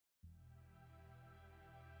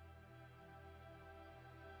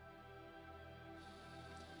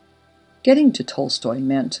Getting to Tolstoy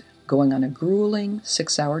meant going on a grueling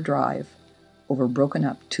 6-hour drive over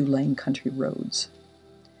broken-up 2-lane country roads.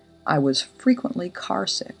 I was frequently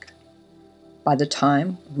carsick. By the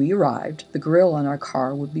time we arrived, the grill on our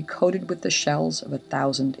car would be coated with the shells of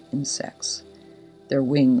 1,000 insects. Their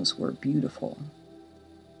wings were beautiful.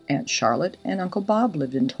 Aunt Charlotte and Uncle Bob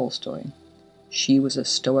lived in Tolstoy. She was a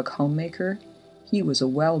stoic homemaker, he was a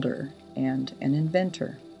welder and an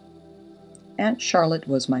inventor. Aunt Charlotte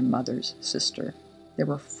was my mother's sister. There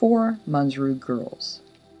were 4 Munsrud girls.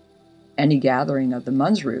 Any gathering of the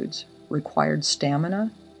Munsruds required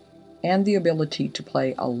stamina and the ability to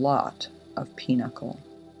play a lot of pinochle.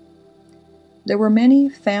 There were many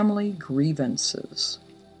family grievances.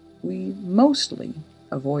 We mostly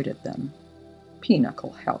avoided them.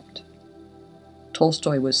 Pinochle helped.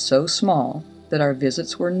 Tolstoy was so small that our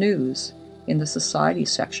visits were news in the society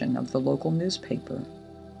section of the local newspaper.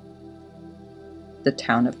 The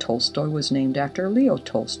town of Tolstoy was named after Leo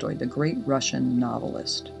Tolstoy, the great Russian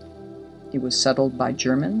novelist. It was settled by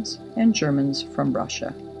Germans and Germans from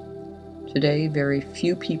Russia. Today, very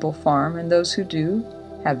few people farm, and those who do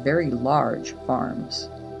have very large farms.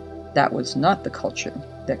 That was not the culture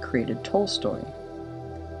that created Tolstoy.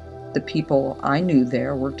 The people I knew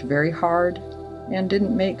there worked very hard and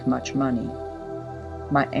didn't make much money.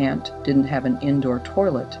 My aunt didn't have an indoor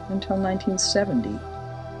toilet until 1970.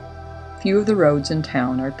 Few of the roads in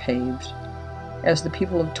town are paved. As the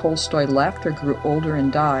people of Tolstoy left or grew older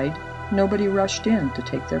and died, nobody rushed in to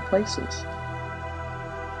take their places.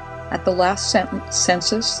 At the last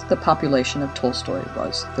census, the population of Tolstoy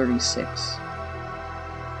was 36.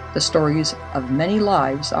 The stories of many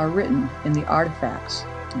lives are written in the artifacts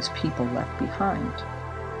these people left behind.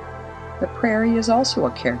 The prairie is also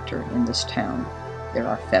a character in this town. There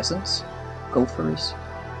are pheasants, gophers,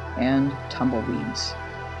 and tumbleweeds.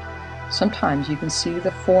 Sometimes you can see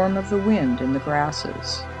the form of the wind in the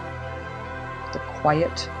grasses. The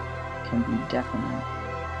quiet can be deafening.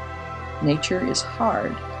 Nature is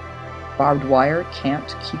hard. Barbed wire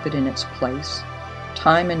can't keep it in its place.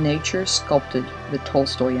 Time and nature sculpted the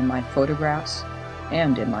Tolstoy in my photographs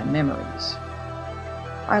and in my memories.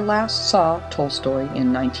 I last saw Tolstoy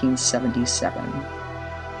in 1977.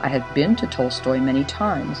 I had been to Tolstoy many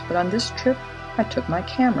times, but on this trip I took my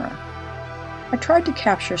camera. I tried to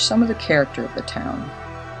capture some of the character of the town.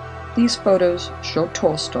 These photos show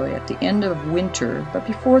Tolstoy at the end of winter but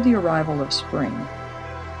before the arrival of spring,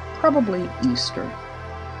 probably Easter.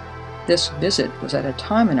 This visit was at a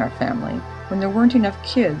time in our family when there weren't enough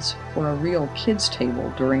kids for a real kids'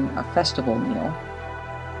 table during a festival meal,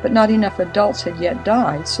 but not enough adults had yet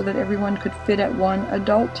died so that everyone could fit at one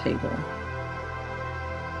adult table.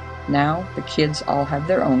 Now the kids all have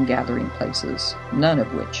their own gathering places, none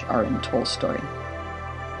of which are in Tolstoy.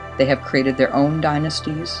 They have created their own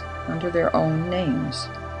dynasties under their own names.